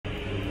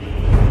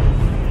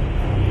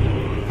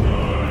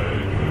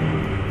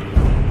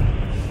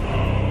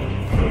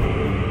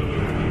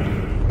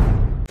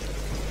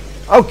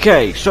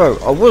Okay, so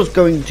I was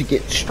going to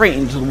get straight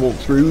into the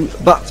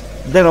walkthrough, but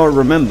then I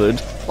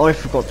remembered I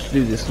forgot to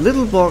do this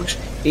little box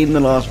in the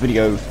last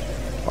video.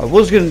 I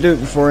was going to do it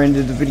before I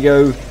ended the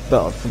video,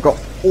 but I forgot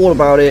all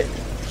about it,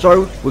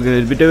 so we're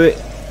going to do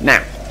it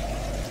now.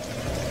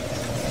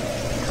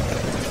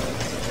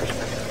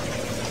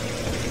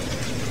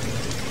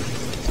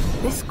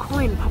 This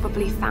coin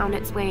probably found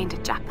its way into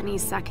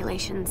Japanese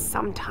circulation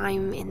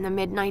sometime in the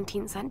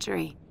mid-19th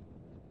century.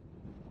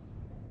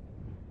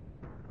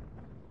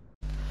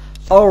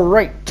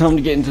 Alright, time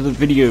to get into the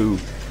video.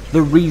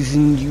 The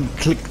reason you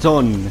clicked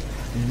on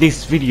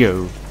this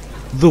video,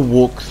 the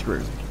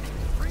walkthrough.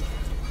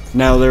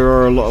 Now there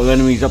are a lot of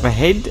enemies up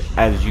ahead,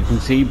 as you can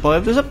see by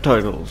the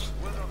subtitles.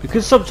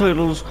 Because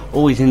subtitles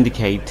always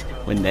indicate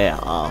when there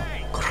are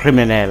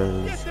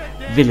criminals,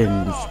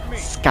 villains,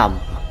 scum.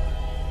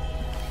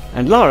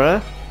 And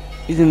Lara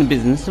is in the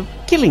business of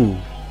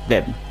killing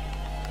them.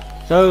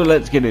 So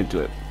let's get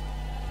into it.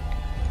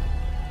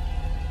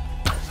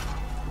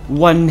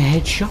 One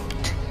headshot.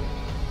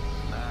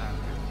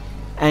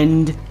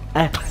 And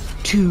a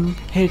 2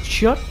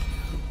 headshot.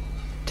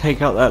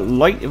 Take out that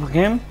light if I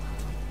can.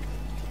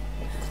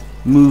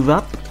 Move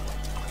up.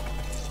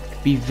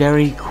 Be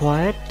very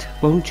quiet,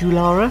 won't you,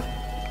 Lara?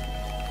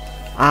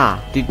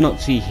 Ah, did not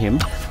see him.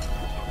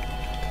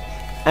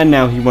 And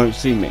now he won't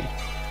see me.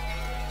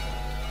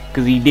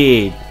 Because he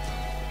did.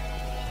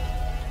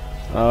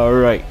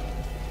 Alright.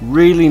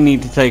 Really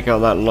need to take out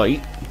that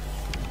light.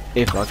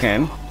 If I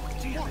can.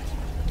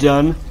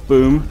 Done.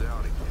 Boom.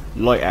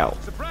 Light out.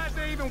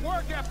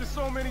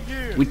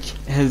 Which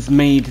has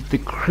made the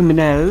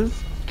criminals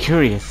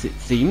curious, it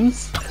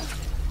seems.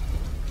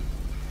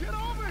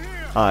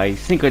 I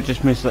think I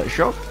just missed that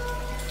shot.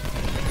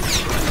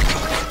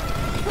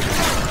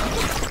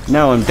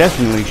 Now I'm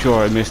definitely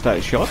sure I missed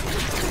that shot.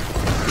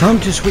 Time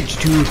to switch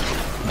to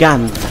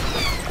gun.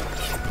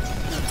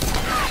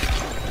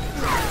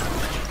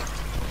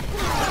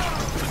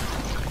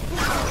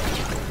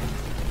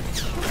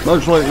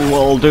 Most likely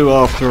what I'll do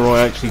after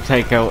I actually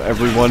take out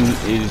everyone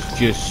is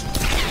just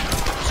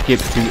skip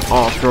to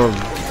after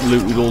I've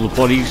looted all the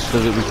bodies so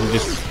that we can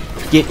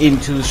just get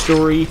into the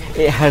story.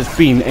 It has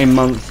been a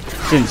month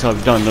since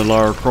I've done the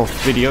Lara Croft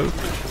video,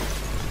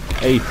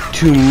 a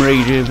Tomb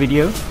Raider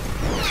video,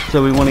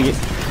 so we want to get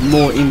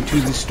more into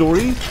the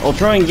story. I'll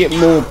try and get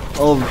more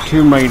of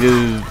Tomb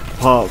Raider's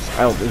parts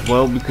out as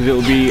well, because it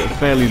will be a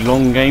fairly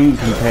long game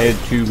compared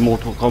to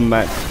Mortal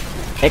Kombat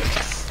X,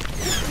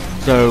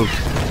 so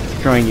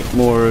try and get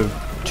more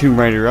of Tomb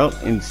Raider out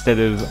instead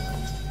of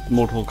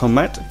Mortal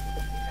Kombat.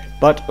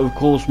 But of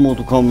course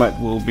Mortal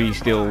Kombat will be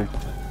still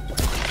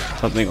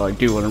something I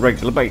do on a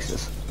regular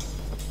basis.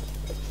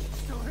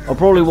 I'll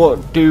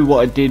probably do what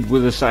I did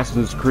with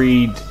Assassin's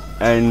Creed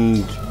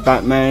and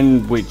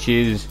Batman, which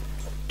is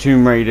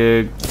Tomb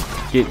Raider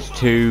gets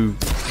 2,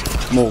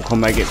 Mortal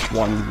Kombat gets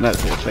 1, that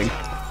sort of thing.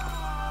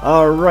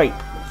 Alright,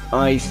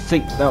 I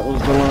think that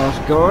was the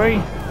last guy.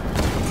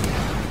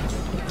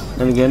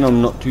 And again,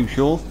 I'm not too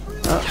sure.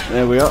 Ah,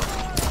 there we are.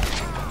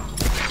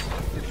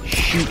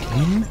 Shoot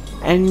him,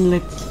 and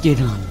let's get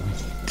on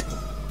with it.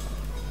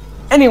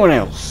 Anyone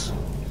else?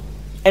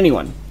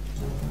 Anyone?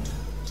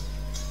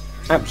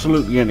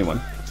 Absolutely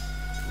anyone.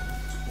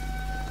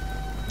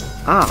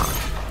 Ah.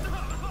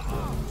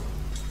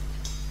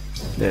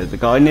 There's the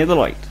guy near the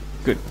light.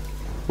 Good.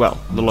 Well,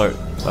 the light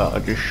I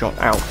just shot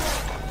out.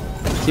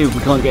 See if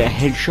we can't get a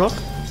headshot.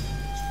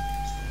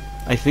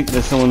 I think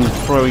there's someone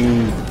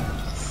throwing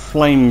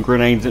flame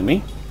grenades at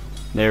me.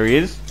 There he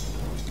is.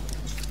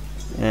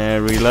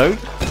 Reload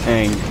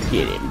and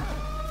get him.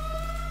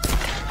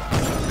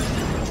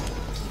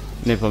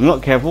 And if I'm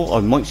not careful, I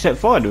might set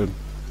fire to him.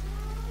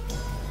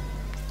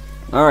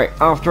 Alright,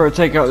 after I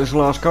take out this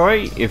last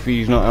guy, if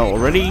he's not out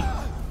already.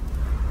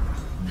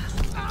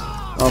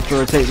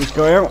 After I take this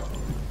guy out,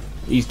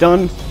 he's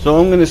done. So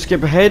I'm going to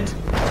skip ahead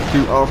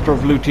to after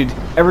I've looted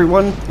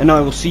everyone, and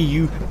I will see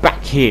you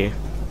back here.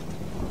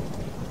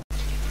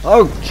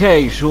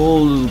 Okay, so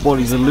all the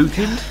bodies are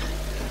looted.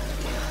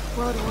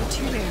 World War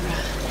II era.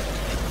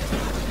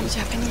 The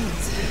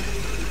Japanese.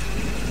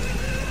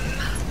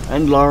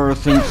 And Lara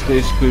thinks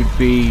this could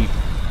be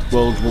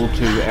World War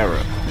II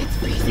era. It's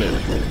freezing.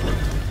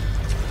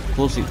 Of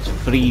course it's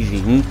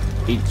freezing,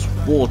 it's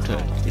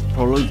water. It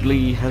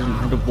probably hasn't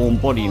had a warm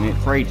body in it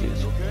for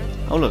ages.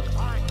 Oh look.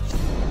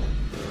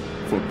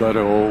 For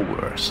better or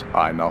worse,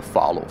 I now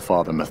follow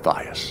Father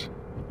Matthias.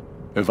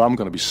 If I'm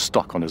gonna be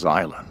stuck on his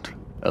island,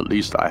 at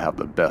least I have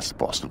the best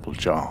possible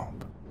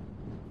job.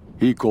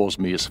 He calls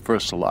me his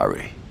first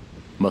salary.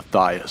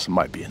 Matthias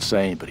might be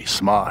insane, but he's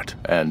smart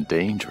and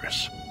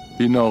dangerous.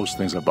 He knows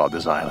things about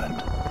this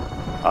island.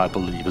 I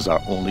believe is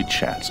our only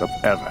chance of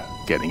ever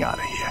getting out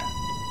of here.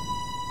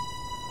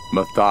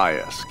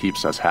 Matthias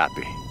keeps us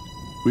happy.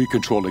 We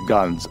control the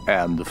guns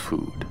and the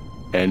food.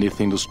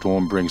 Anything the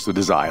storm brings to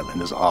this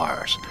island is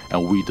ours,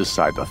 and we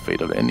decide the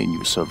fate of any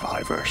new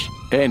survivors.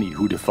 Any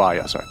who defy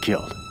us are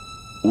killed.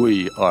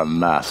 We are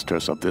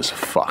masters of this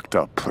fucked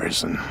up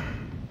prison.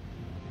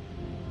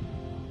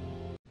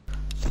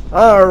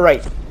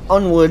 Alright,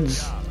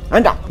 onwards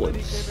and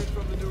upwards.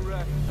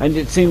 And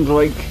it seems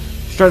like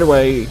straight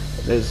away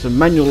there's some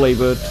manual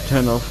labour to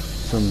turn off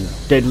some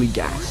deadly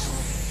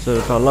gas, so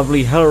that our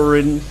lovely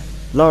heroine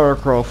Lara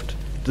Croft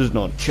does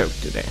not choke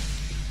to death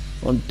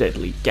on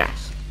deadly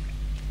gas.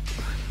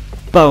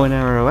 Bow and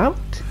arrow out,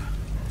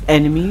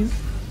 enemies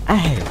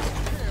ahead.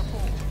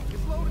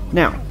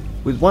 Now,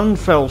 with one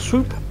fell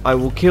swoop, I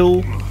will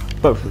kill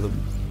both of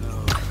them.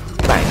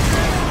 Bang.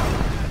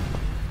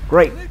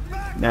 Great.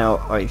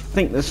 Now, I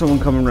think there's someone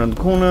coming around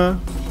the corner.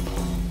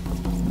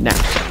 Now.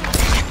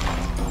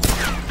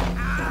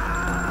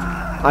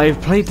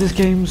 I've played this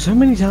game so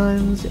many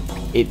times,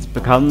 it's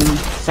become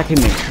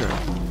second nature.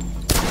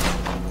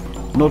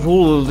 Not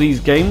all of these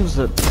games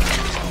that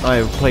I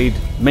have played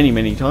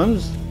many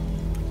times.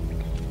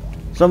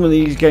 Some of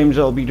these games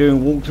that I'll be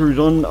doing walkthroughs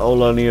on,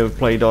 I'll only have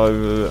played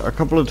either a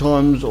couple of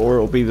times or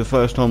it'll be the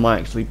first time I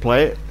actually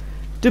play it,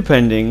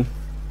 depending.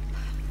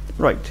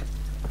 Right,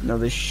 now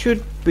there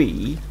should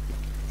be,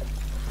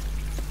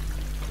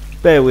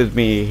 bear with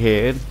me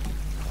here,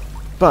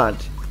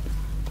 but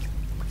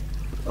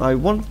I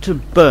want to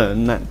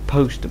burn that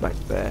poster back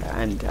there,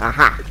 and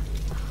aha!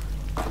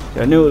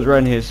 So I knew it was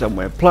around here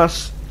somewhere.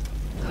 Plus,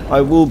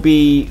 I will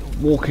be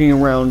walking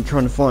around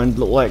trying to find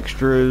little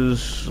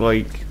extras,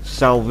 like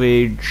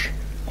salvage,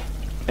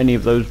 any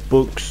of those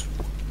books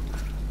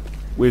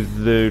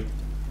with the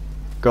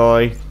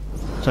guy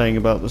saying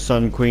about the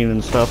Sun Queen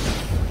and stuff.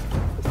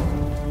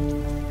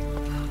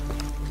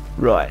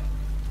 Right.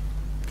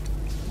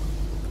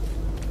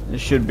 There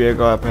should be a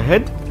guy up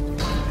ahead.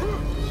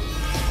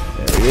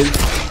 There he is.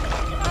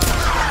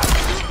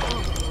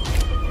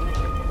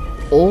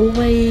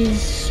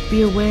 Always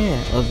be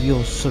aware of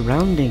your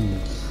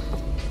surroundings.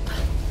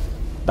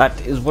 That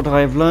is what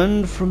I have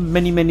learned from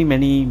many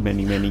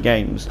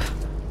games.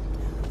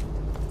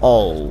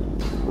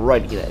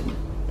 Alrighty then.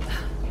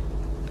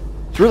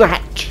 Through the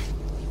hatch.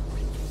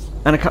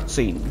 And a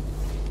cutscene.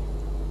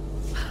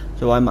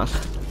 So I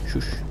must.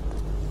 Shush.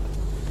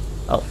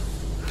 Oh.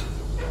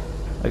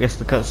 I guess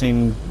the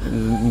cutscene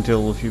isn't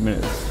until a few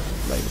minutes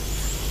later.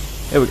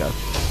 Here we go.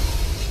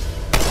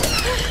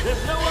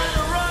 There's nowhere to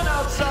run,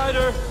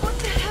 outsider! What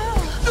the hell?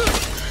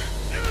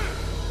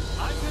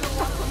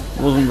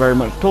 Wasn't very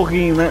much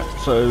talking in that,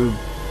 so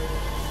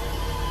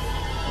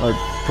I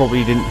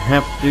probably didn't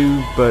have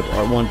to, but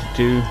I wanted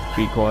to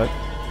be quiet.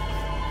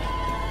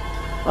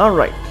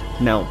 Alright,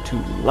 now to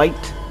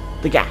light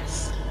the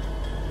gas.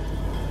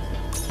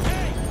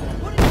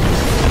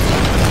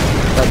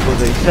 That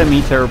was a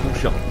semi-terrible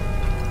shot.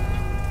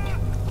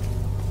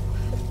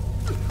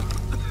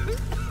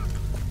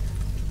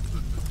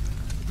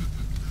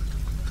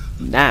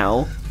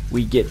 Now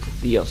we get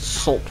the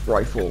assault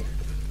rifle.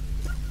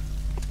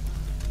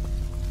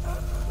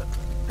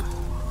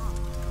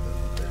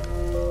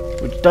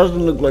 Which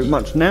doesn't look like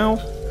much now,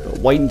 but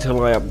wait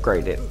until I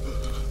upgrade it.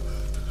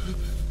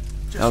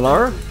 Now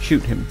Lara,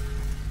 shoot him.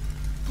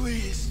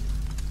 Please.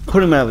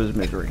 Put him out of his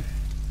misery.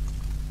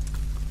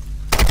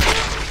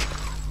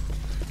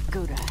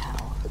 Go to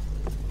hell.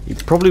 He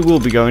probably will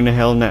be going to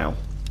hell now.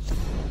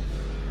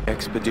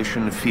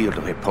 Expedition field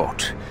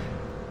report.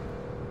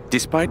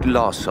 Despite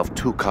loss of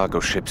 2 cargo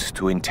ships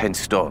to intense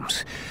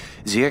storms,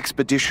 the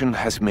expedition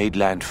has made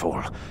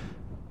landfall.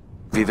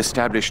 We've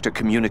established a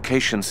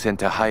communications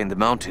center high in the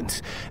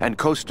mountains, and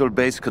coastal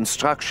base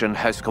construction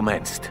has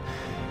commenced.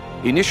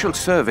 Initial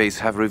surveys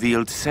have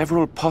revealed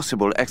several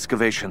possible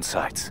excavation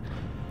sites.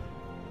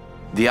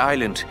 The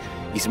island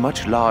is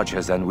much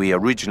larger than we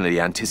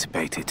originally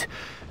anticipated,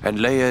 and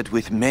layered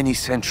with many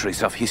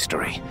centuries of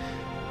history.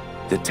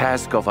 The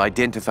task of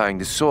identifying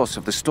the source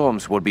of the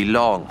storms will be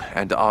long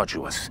and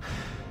arduous.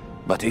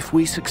 But if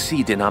we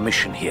succeed in our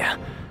mission here,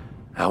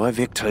 our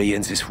victory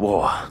in this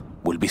war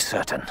will be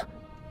certain.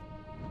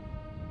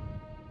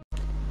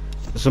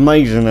 It's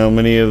amazing how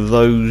many of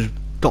those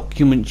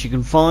documents you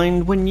can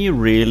find when you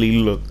really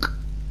look.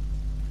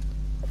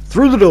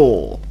 Through the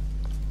door!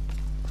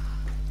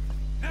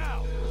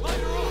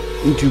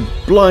 Into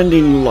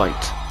blinding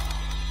light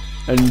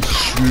and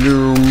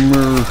slow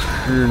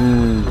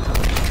motion.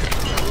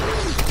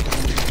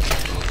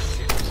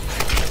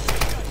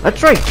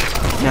 That's right!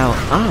 Now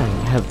I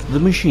have the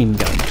machine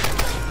gun.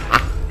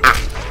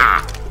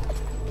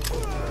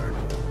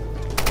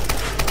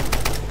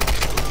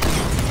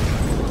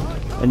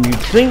 And you'd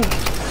think,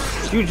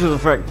 due to the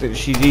fact that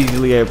she's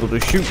easily able to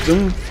shoot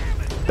them,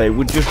 they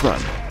would just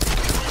run.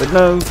 But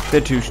no,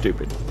 they're too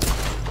stupid.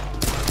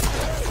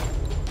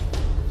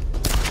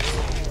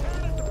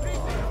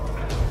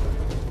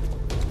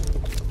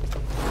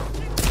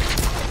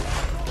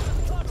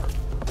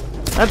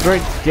 That's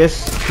right,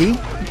 just keep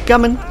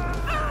coming.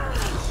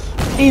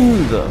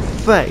 In the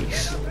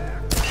face.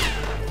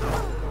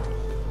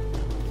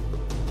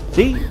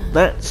 See,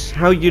 that's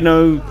how you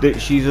know that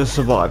she's a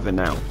survivor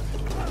now.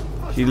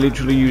 She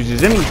literally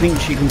uses anything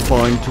she can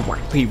find to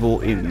whack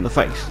people in the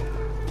face.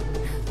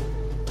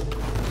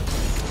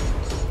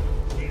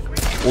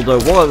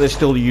 Although while they're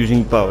still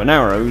using bow and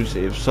arrows,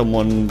 if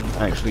someone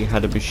actually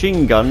had a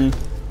machine gun,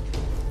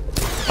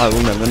 I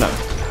will never know.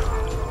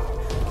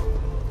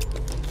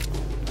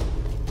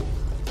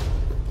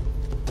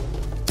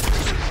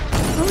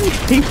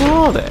 people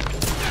are there?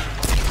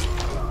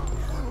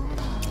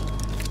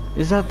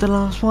 Is that the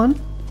last one?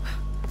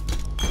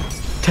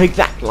 Take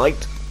that,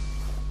 light!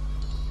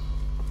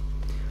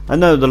 I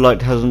know the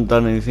light hasn't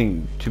done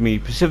anything to me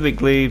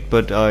specifically,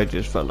 but I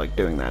just felt like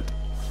doing that.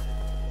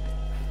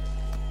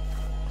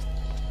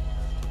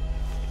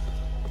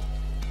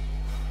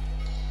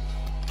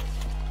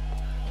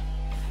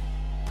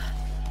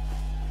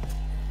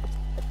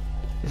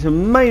 It's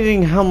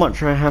amazing how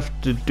much I have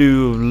to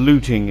do of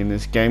looting in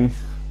this game.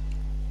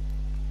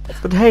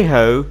 But hey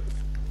ho,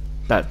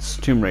 that's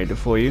Tomb Raider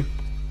for you.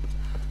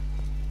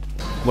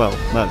 Well,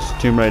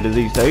 that's Tomb Raider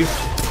these days.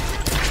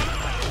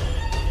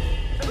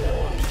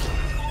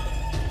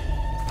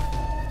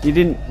 You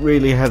didn't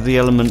really have the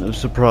element of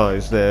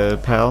surprise there,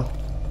 pal.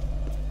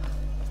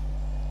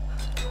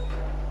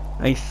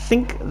 I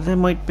think there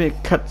might be a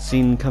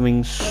cutscene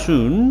coming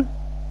soon.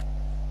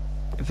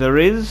 If there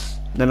is,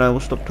 then I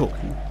will stop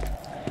talking.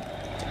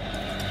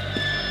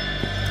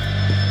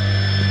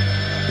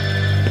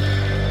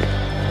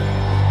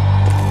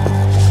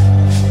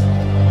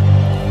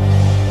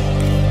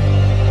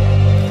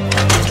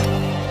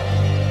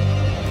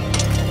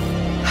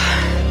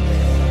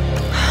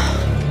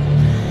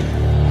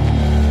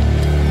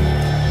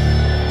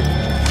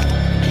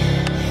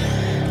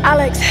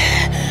 Alex,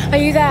 are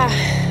you there?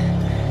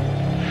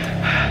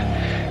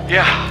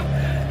 Yeah.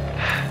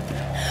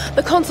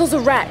 The console's a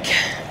wreck.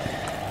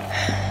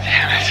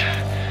 Damn it.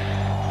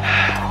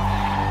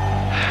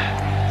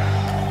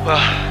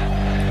 Well,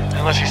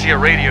 unless you see a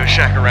Radio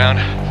Shack around,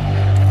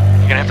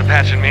 you're gonna have to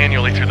patch it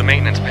manually through the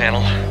maintenance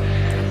panel.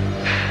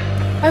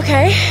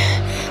 Okay,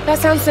 that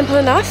sounds simple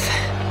enough.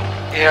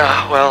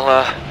 Yeah, well,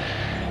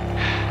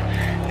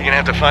 you're gonna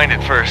have to find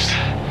it first.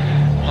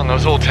 On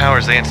those old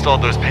towers, they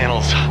installed those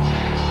panels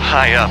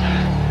high up.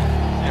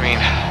 I mean,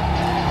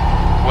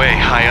 way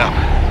high up.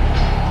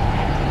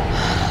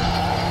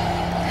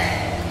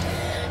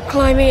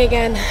 Climbing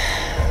again.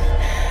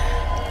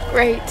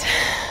 Great.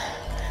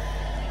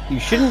 You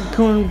shouldn't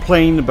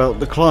complain about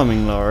the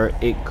climbing, Lara.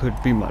 It could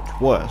be much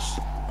worse.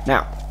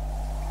 Now,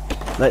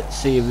 let's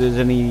see if there's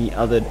any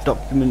other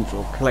documents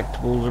or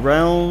collectibles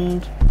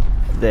around.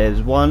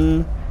 There's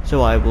one,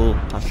 so I will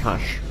hush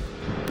hush.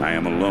 I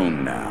am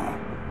alone now.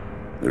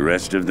 The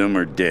rest of them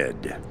are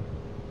dead.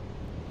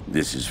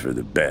 This is for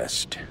the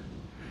best.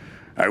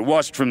 I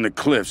watched from the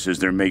cliffs as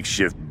their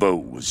makeshift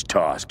boat was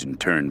tossed and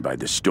turned by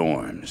the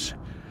storms.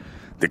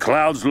 The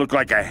clouds looked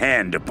like a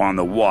hand upon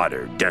the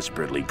water,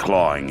 desperately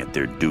clawing at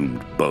their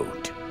doomed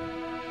boat.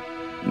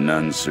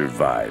 None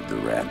survived the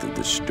wrath of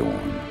the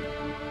storm.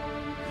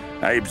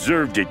 I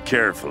observed it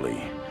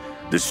carefully.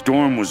 The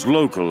storm was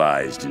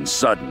localized and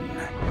sudden,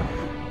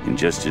 and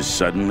just as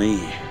suddenly,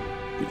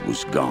 it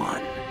was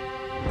gone.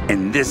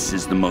 And this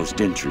is the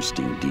most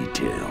interesting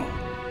detail.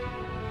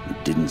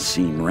 It didn't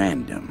seem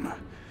random.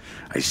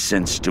 I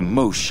sensed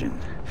emotion,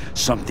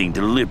 something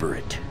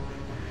deliberate.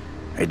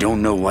 I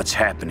don't know what's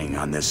happening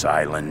on this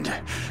island,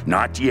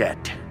 not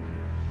yet.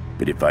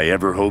 But if I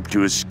ever hope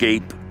to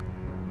escape,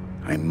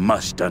 I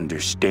must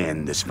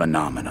understand this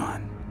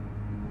phenomenon.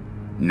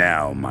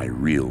 Now my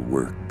real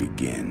work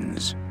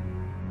begins.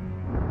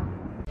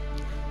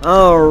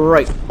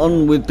 Alright,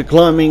 on with the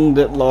climbing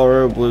that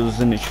Lara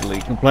was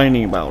initially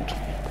complaining about.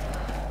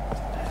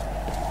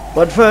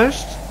 But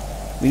first,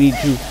 we need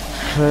to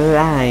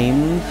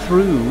climb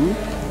through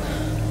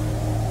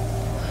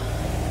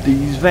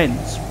these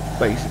vents,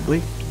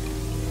 basically.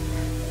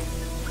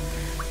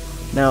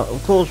 Now,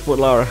 of course, what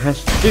Lara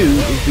has to do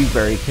is be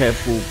very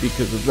careful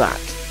because of that,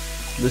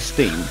 the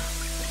steam.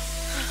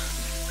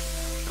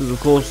 Because, of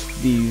course,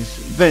 these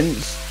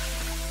vents,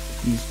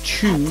 these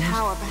tubes,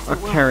 are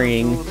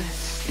carrying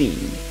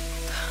steam.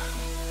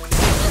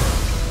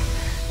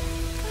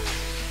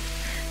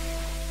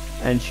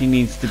 And she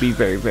needs to be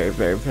very, very,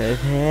 very, very,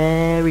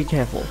 very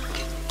careful.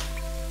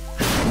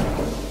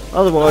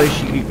 Otherwise,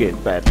 she could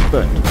get badly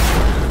burnt.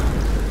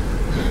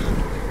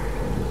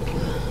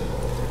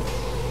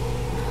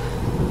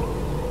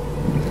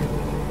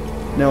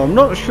 Now, I'm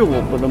not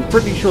sure, but I'm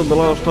pretty sure the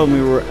last time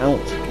we were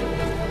out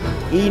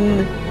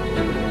in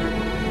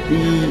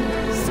the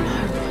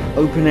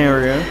open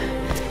area.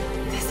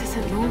 This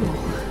isn't normal.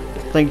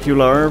 Thank you,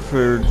 Lara,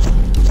 for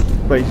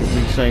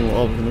basically saying what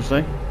I was going to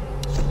say.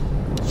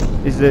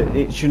 Is that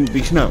it shouldn't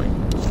be snowing.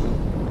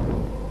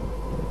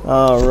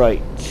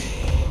 Alright.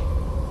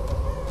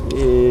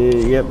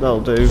 Yep,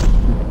 that'll do.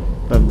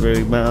 Doesn't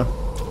really matter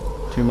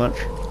too much.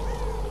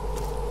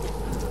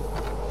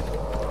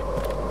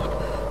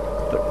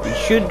 But we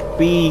should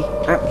be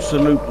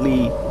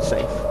absolutely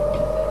safe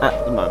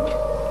at the moment.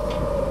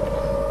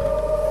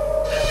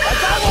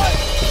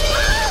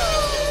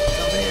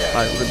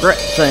 I regret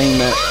saying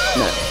that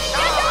now.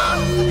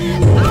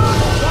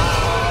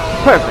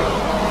 Perfect.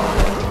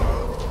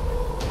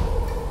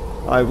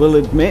 I will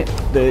admit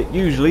that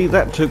usually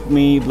that took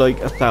me like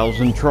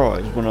 1,000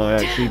 tries when I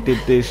actually did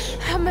this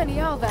How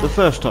many are there? the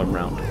first time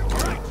round.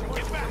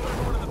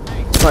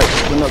 Right,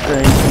 we're not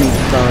going to need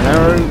the bow and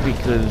arrow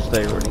because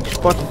they already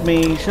spotted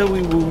me, so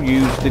we will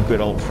use the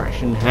good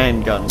old-fashioned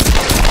handgun.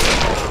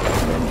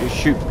 then just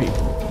shoot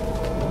people.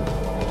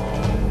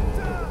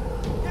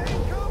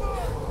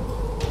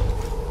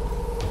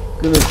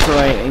 Gonna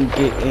try and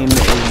get in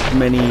as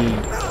many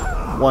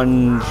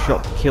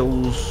one-shot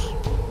kills,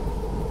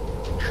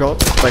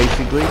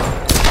 basically,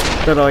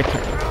 that I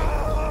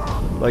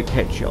can. Like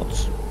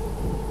headshots,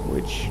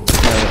 which,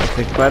 now that I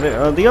think about it,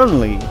 are the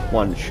only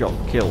one-shot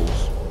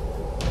kills.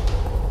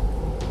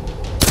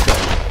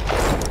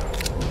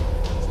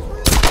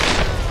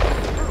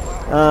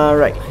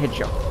 Right,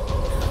 headshot.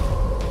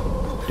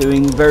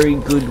 Doing very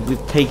good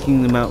with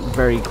taking them out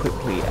very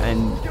quickly,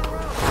 and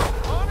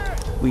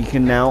we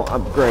can now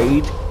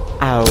upgrade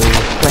our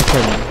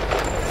weapon.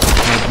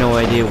 I have no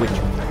idea which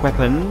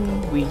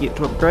weapon we get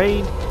to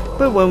upgrade,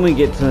 but when we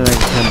get to the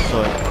next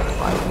campsite,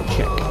 I will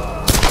check.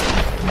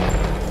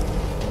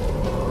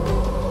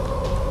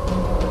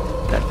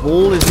 That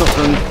wall is not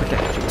going to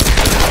protect you.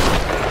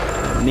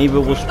 And neither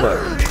will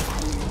Splurge.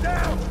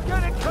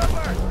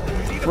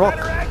 Rock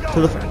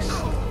to the face.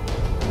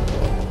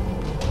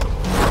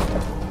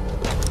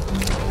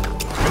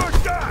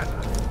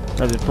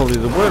 That is probably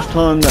the worst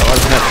time that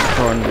I've had to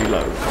try and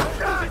reload.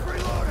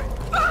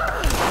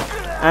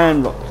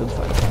 And rock to the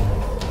face.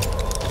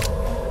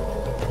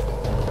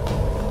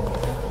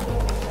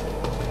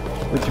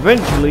 Which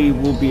eventually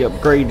will be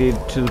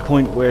upgraded to the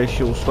point where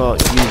she'll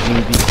start using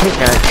the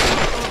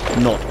pickaxe,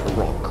 not a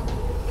rock.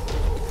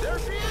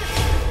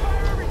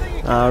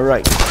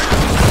 Alright.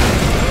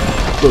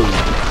 Boom.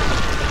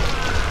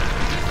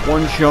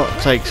 One shot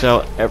takes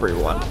out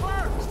everyone.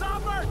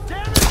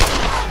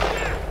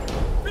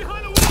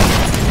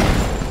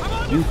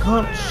 You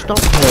can't stop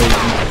her,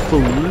 you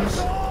fools.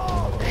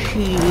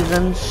 She is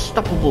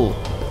unstoppable.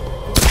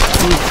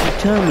 She is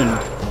determined.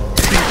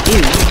 She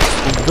is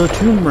the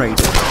Tomb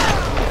Raider.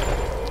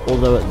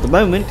 Although at the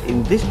moment,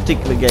 in this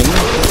particular game, she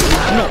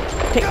is not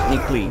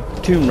technically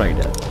Tomb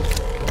Raider.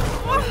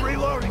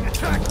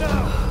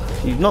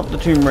 She's not the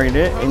Tomb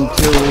Raider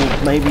until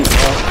maybe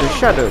after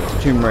Shadow of the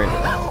Tomb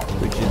Raider,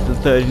 which is the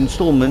third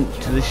installment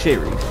to the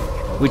series,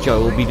 which I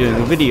will be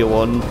doing a video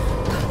on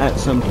at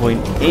some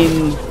point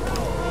in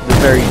the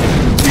very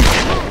distant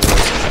future.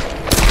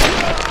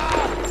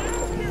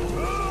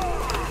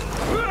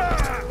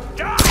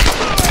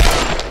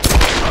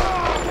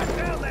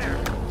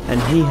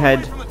 And he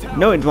had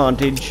no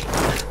advantage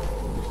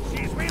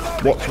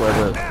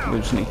whatsoever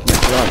with sneaking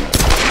up behind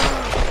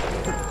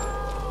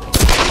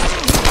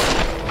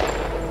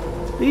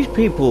me. These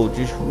people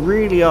just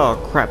really are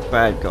crap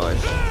bad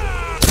guys.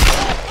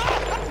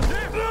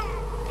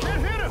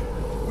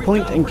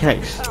 Point and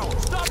case.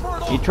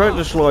 He tried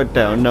to slide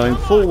down knowing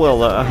full well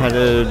that I had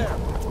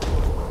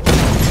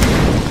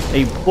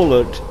a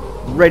bullet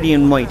ready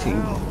and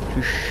waiting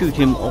to shoot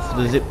him off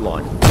the zip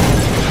line.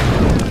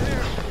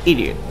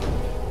 Idiot.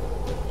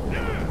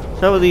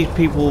 So are these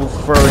people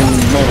throwing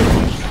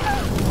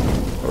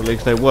Molotovs? Or at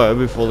least they were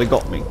before they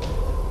got me.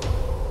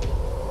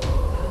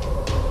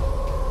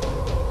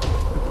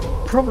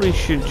 Probably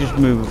should just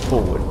move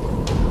forward.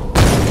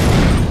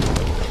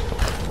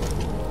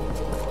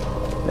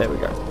 There we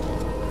go.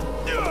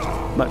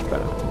 Much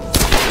better.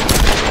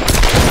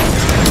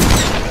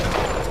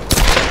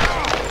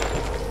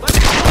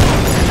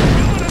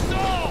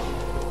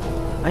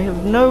 I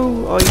have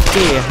no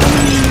idea how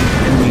many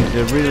enemies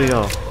there really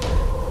are.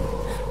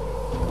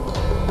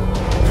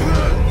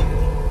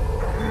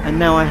 And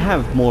now I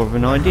have more of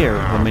an idea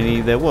of how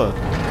many there were.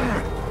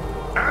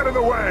 Out of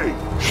the way!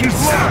 She's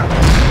locked!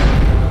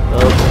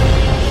 Oh.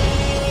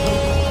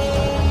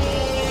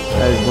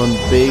 That is one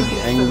big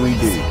angry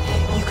dude.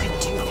 You can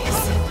do this.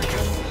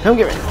 Come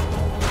get me.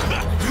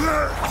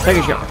 Take a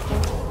shot.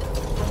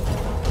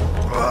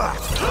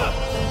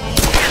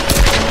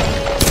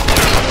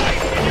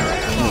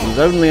 It was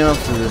only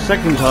after the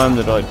second time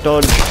that I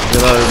dodged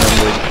that I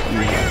remembered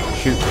you had to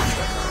shoot them.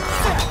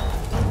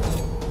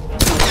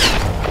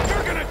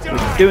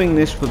 But doing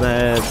this with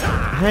a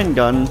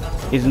handgun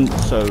isn't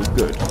so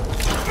good.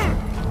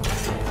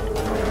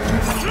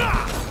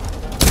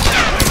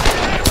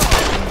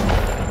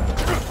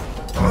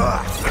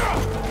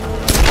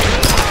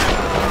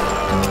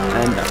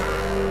 And done.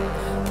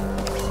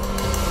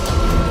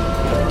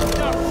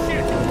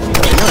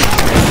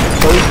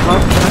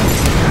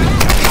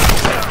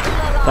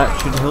 That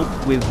should help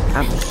with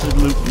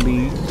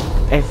absolutely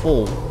F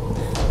all.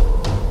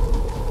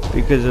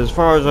 Because as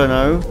far as I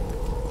know,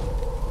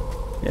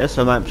 yes,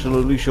 I'm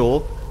absolutely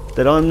sure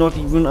that I'm not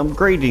even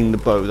upgrading the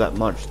bow that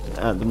much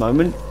at the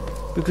moment,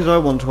 because I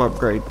want to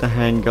upgrade the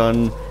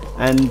handgun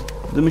and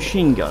the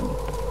machine gun,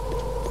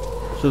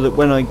 so that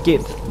when I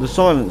get the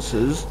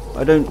silencers,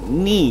 I don't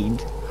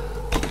need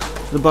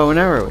the bow and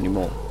arrow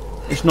anymore.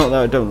 It's not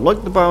that I don't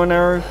like the bow and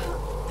arrow,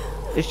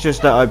 it's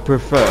just that I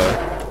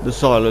prefer the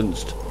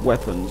silenced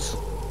weapons.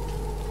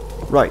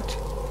 Right.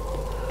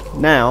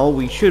 Now,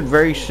 we should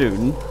very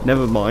soon,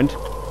 never mind.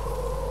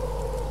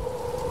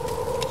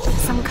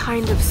 Some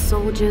kind of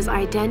soldier's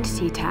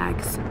identity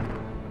tags.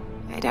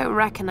 I don't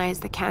recognize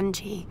the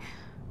kanji.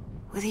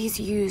 Were these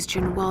used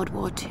during World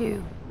War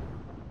II?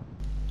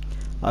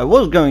 I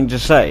was going to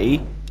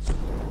say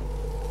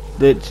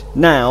that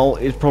now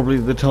is probably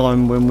the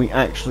time when we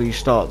actually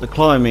start the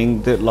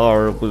climbing that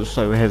Lara was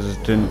so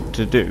hesitant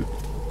to do.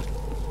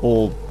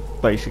 Or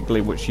basically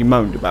what she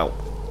moaned about.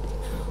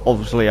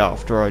 Obviously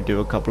after I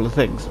do a couple of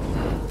things.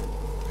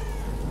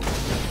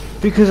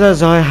 Because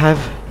as I have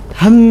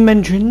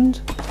mentioned,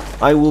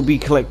 I will be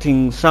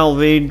collecting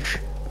salvage,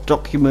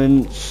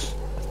 documents,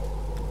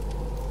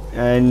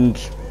 and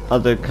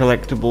other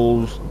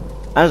collectibles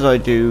as I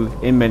do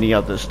in many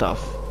other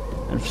stuff.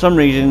 And for some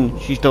reason,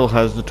 she still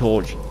has the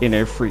torch in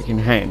her freaking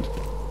hand.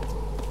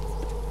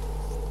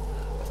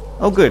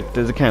 Oh good,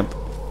 there's a camp.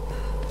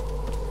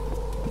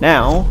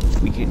 Now,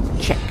 we can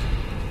check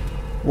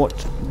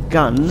what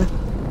gun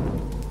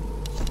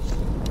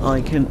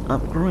I can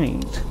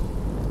upgrade.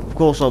 Of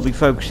course, I'll be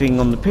focusing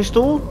on the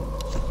pistol,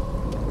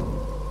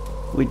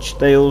 which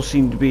they all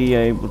seem to be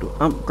able to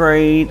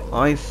upgrade.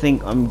 I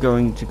think I'm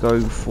going to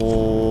go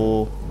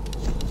for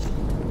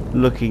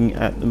looking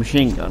at the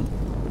machine gun.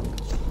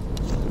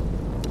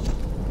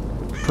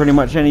 Pretty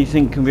much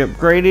anything can be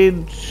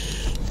upgraded.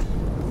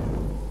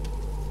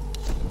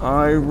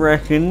 I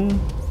reckon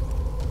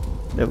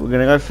that we're going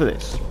to go for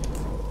this.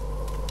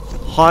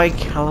 High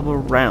caliber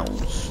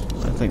rounds,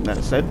 I think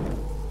that said.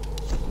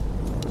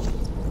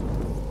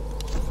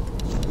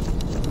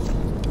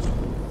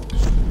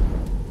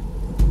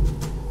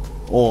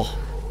 Or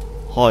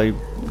high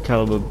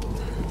caliber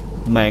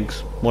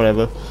mags,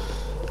 whatever.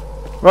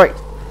 Right.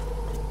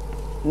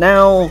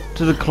 Now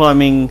to the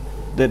climbing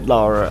that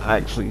Lara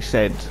actually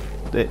said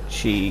that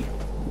she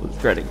was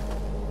dreading.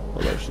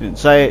 Although she didn't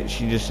say it,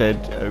 she just said,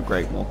 oh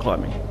great, more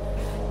climbing.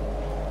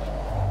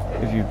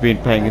 If you've been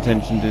paying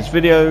attention to this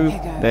video,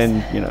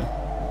 then,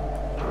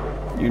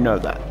 you know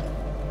that.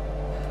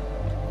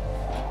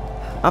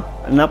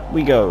 Up and up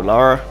we go,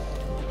 Lara.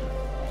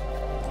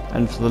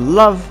 And for the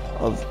love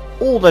of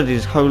all that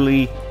is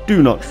holy,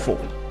 do not fall.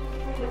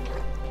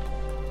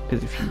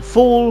 Because if you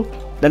fall,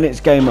 then it's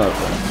game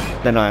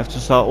over. Then I have to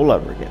start all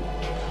over again.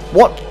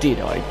 What did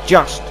I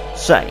just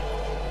say?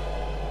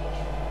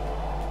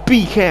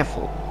 Be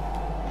careful.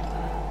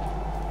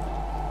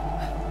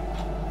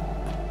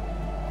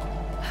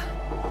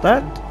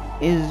 That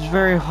is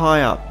very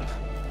high up.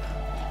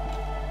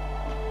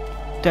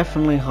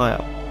 Definitely high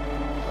up.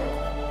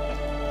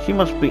 She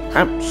must be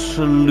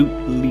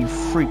absolutely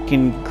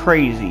freaking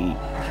crazy.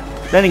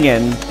 Then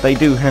again, they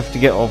do have to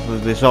get off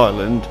of this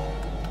island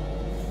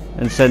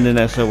and send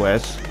an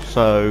SOS,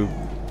 so,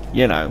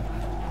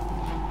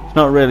 it's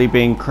not really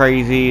being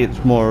crazy,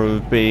 it's more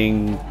of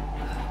being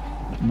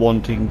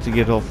wanting to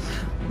get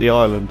off the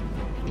island.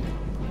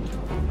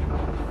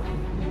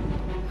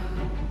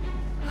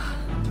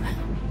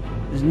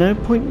 There's no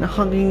point in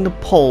hugging the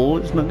pole,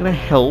 it's not going to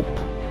help.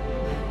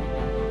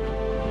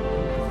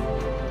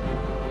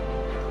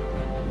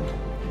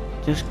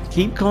 Just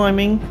keep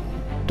climbing,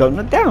 don't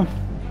look down.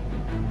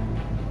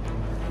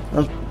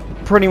 That's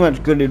pretty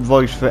much good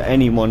advice for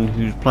anyone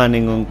who's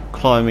planning on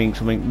climbing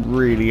something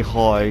really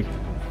high.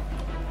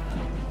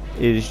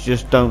 Is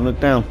just don't look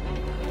down.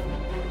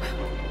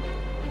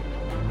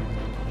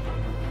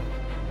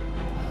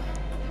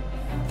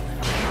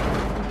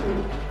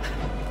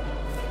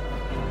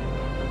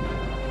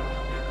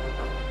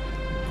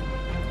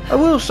 I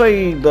will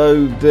say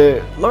though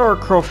that Lara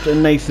Croft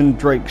and Nathan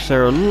Drake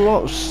share a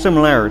lot of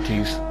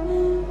similarities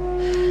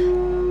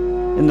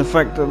in the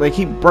fact that they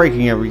keep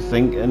breaking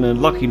everything and are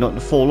lucky not to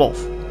fall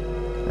off.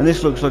 And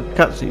this looks like a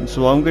cutscene,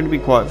 so I'm going to be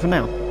quiet for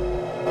now.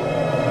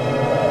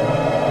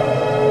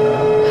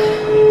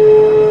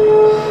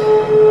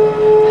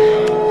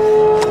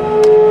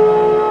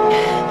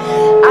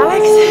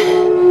 Alex?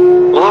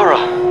 Lara!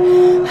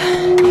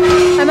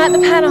 I'm at the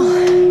panel.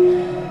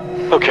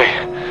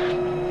 Okay.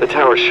 The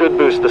tower should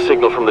boost the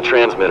signal from the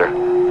transmitter.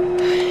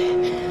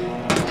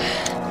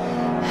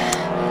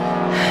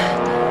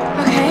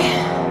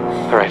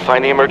 Alright,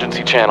 find the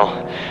emergency channel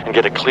and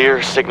get a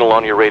clear signal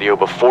on your radio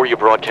before you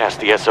broadcast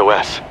the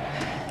SOS.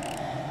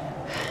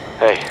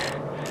 Hey,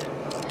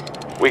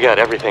 we got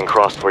everything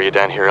crossed for you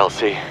down here,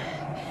 LC.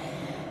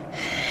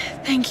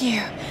 Thank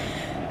you.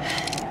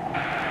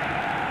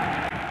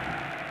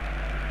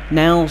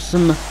 Now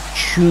some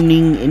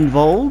tuning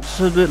involved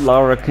so that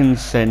Lara can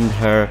send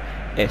her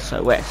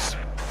SOS.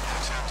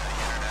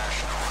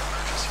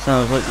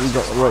 Sounds like we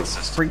got the right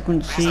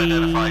frequency.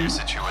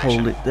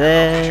 Hold it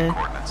there.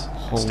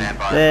 Hold it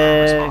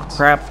there.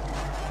 Crap.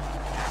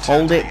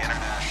 Hold it.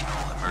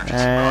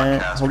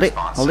 Hold it.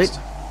 Hold it.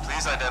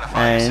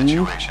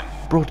 And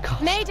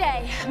broadcast.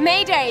 Mayday!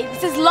 Mayday!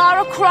 This is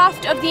Lara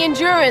Croft of the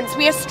Endurance.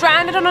 We are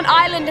stranded on an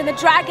island in the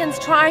Dragon's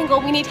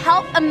Triangle. We need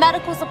help and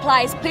medical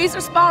supplies. Please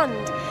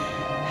respond.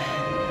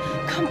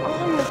 Come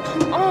on,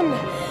 come on.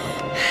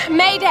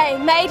 Mayday!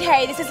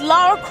 Mayday! This is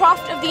Lara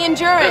Croft of the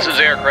Endurance. This is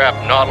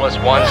aircraft Nautilus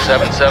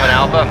 177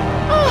 Alpha.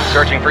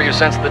 Searching for you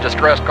since the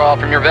distress call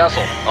from your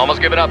vessel. Almost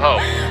given up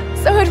hope.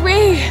 So had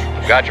we.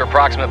 We've got your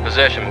approximate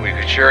position, but we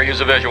could sure use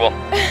a visual.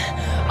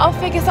 I'll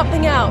figure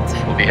something out.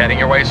 We'll be heading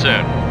your way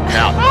soon.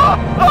 Out.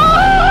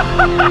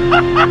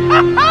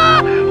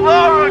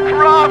 Lara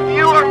Croft,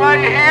 you are my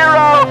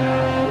hero!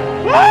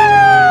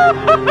 Woo!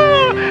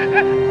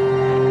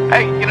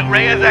 Hey, you know,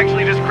 Reyes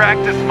actually just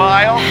cracked a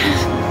smile.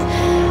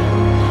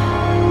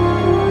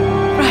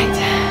 Right.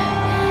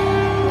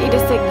 Need a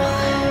signal.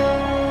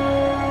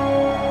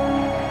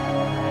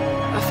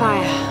 A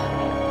fire.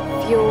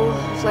 Fuel,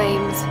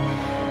 flames.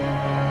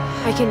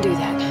 I can do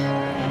that.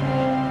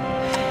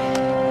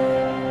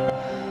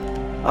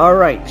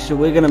 Alright, so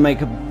we're going to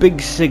make a big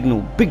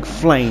signal, big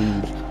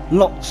flames,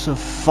 lots of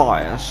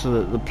fire so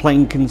that the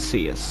plane can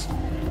see us.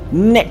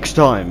 Next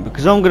time,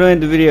 because I'm going to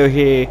end the video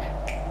here.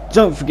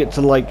 Don't forget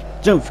to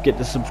like, don't forget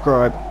to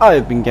subscribe. I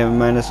have been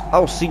GamerMadness.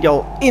 I'll see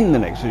y'all in the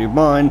next video of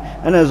mine.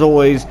 And as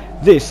always,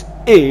 this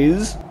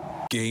is...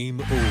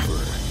 Game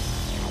over.